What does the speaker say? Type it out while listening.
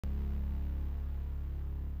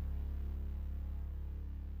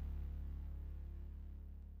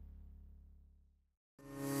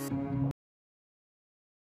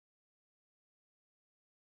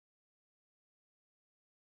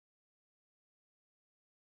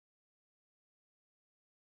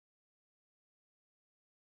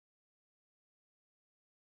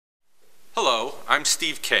Hello, I'm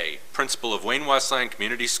Steve Kay, Principal of Wayne Westland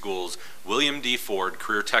Community Schools William D. Ford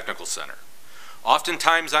Career Technical Center.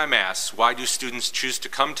 Oftentimes I'm asked, why do students choose to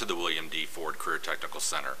come to the William D. Ford Career Technical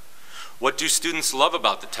Center? What do students love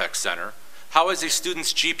about the Tech Center? How has a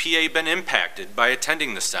student's GPA been impacted by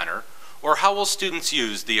attending the center? Or how will students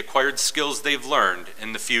use the acquired skills they've learned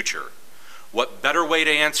in the future? What better way to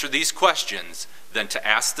answer these questions than to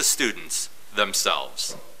ask the students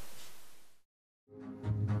themselves?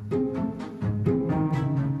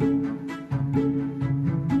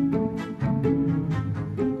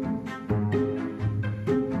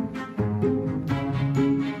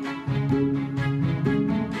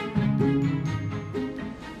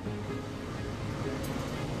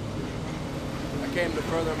 I came to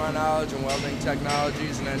further my knowledge in welding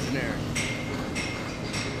technologies and engineering.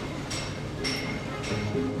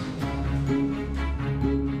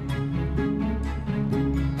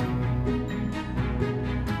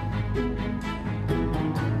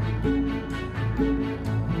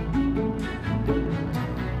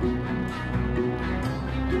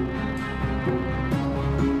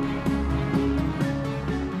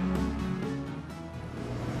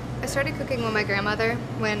 I started cooking with my grandmother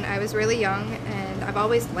when I was really young, and I've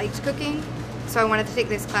always liked cooking, so I wanted to take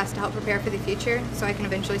this class to help prepare for the future so I can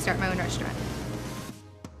eventually start my own restaurant.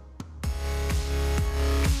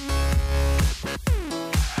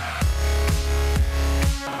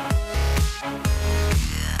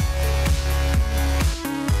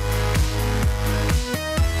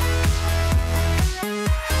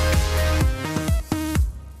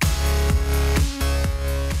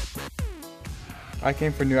 I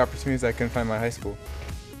came for new opportunities I couldn't find in my high school.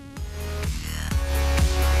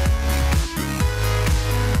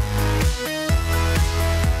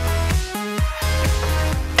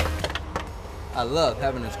 I love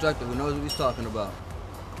having an instructor who knows what he's talking about.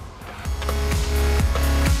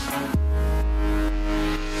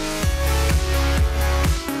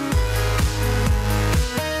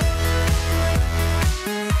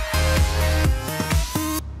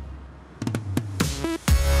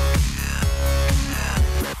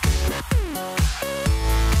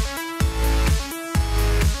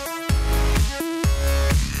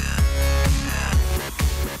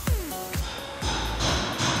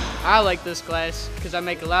 I like this class because I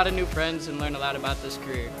make a lot of new friends and learn a lot about this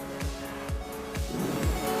career.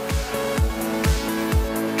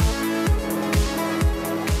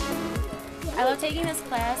 I love taking this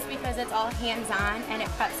class because it's all hands-on and it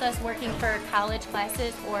preps us working for college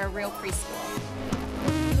classes or real preschool.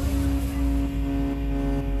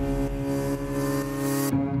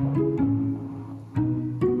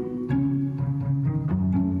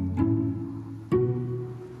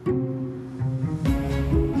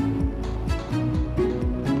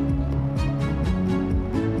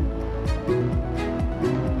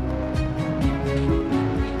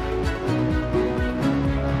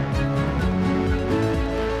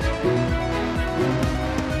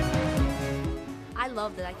 I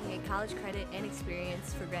love that I can get college credit and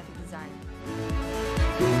experience for graphic design.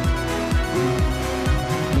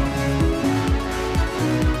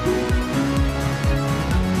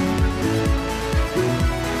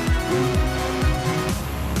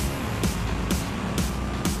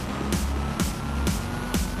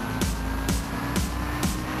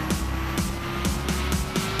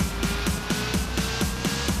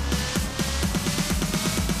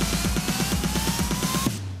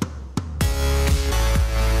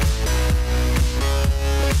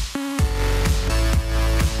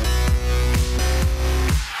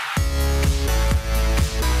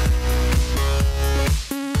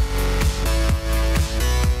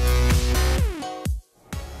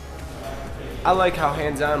 I like how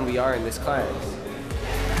hands-on we are in this class.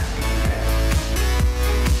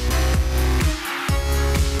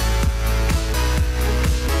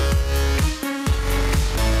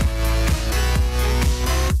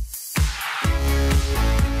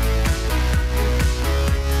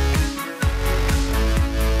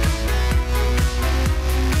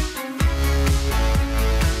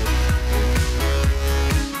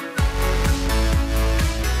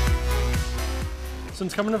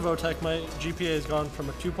 Since coming to Votech, my GPA has gone from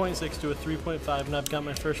a 2.6 to a 3.5, and I've got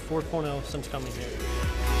my first 4.0 since coming here.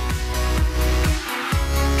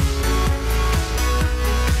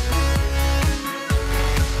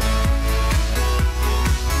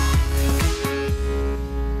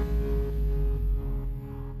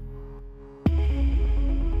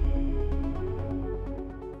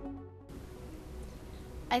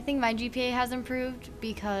 I think my GPA has improved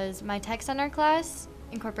because my Tech Center class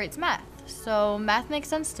incorporates math, so math makes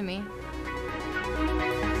sense to me.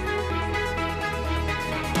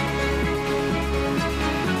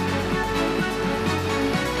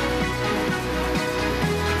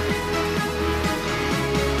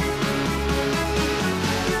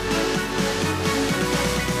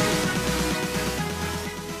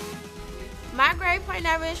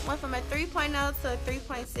 Went from a 3.0 to a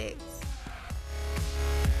 3.6.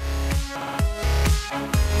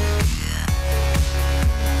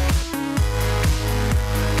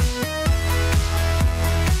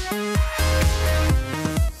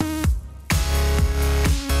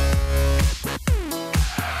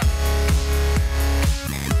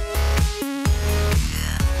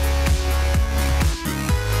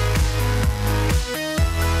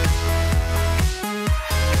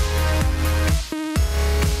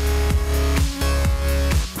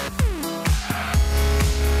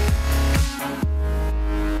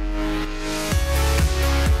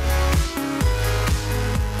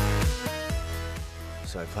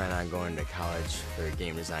 So I plan on going to college for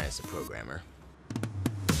game design as a programmer.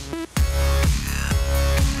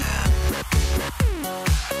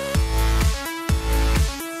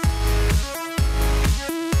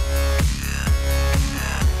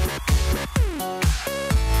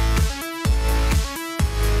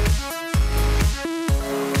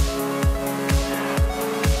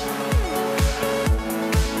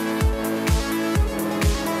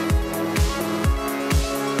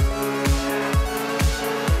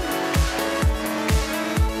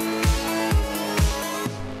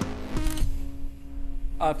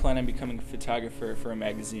 I plan on becoming a photographer for a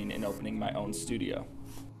magazine and opening my own studio.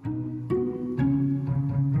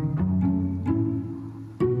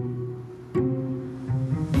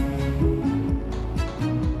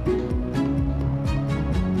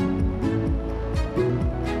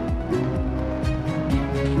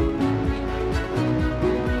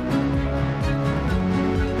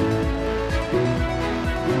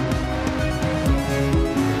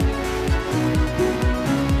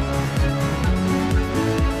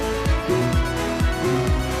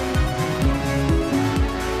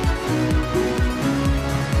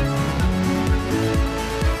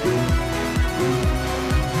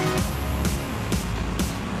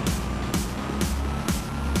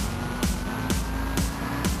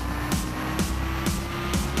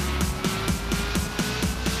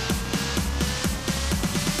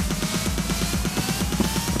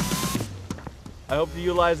 I hope to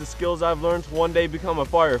utilize the skills I've learned to one day become a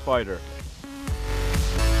firefighter.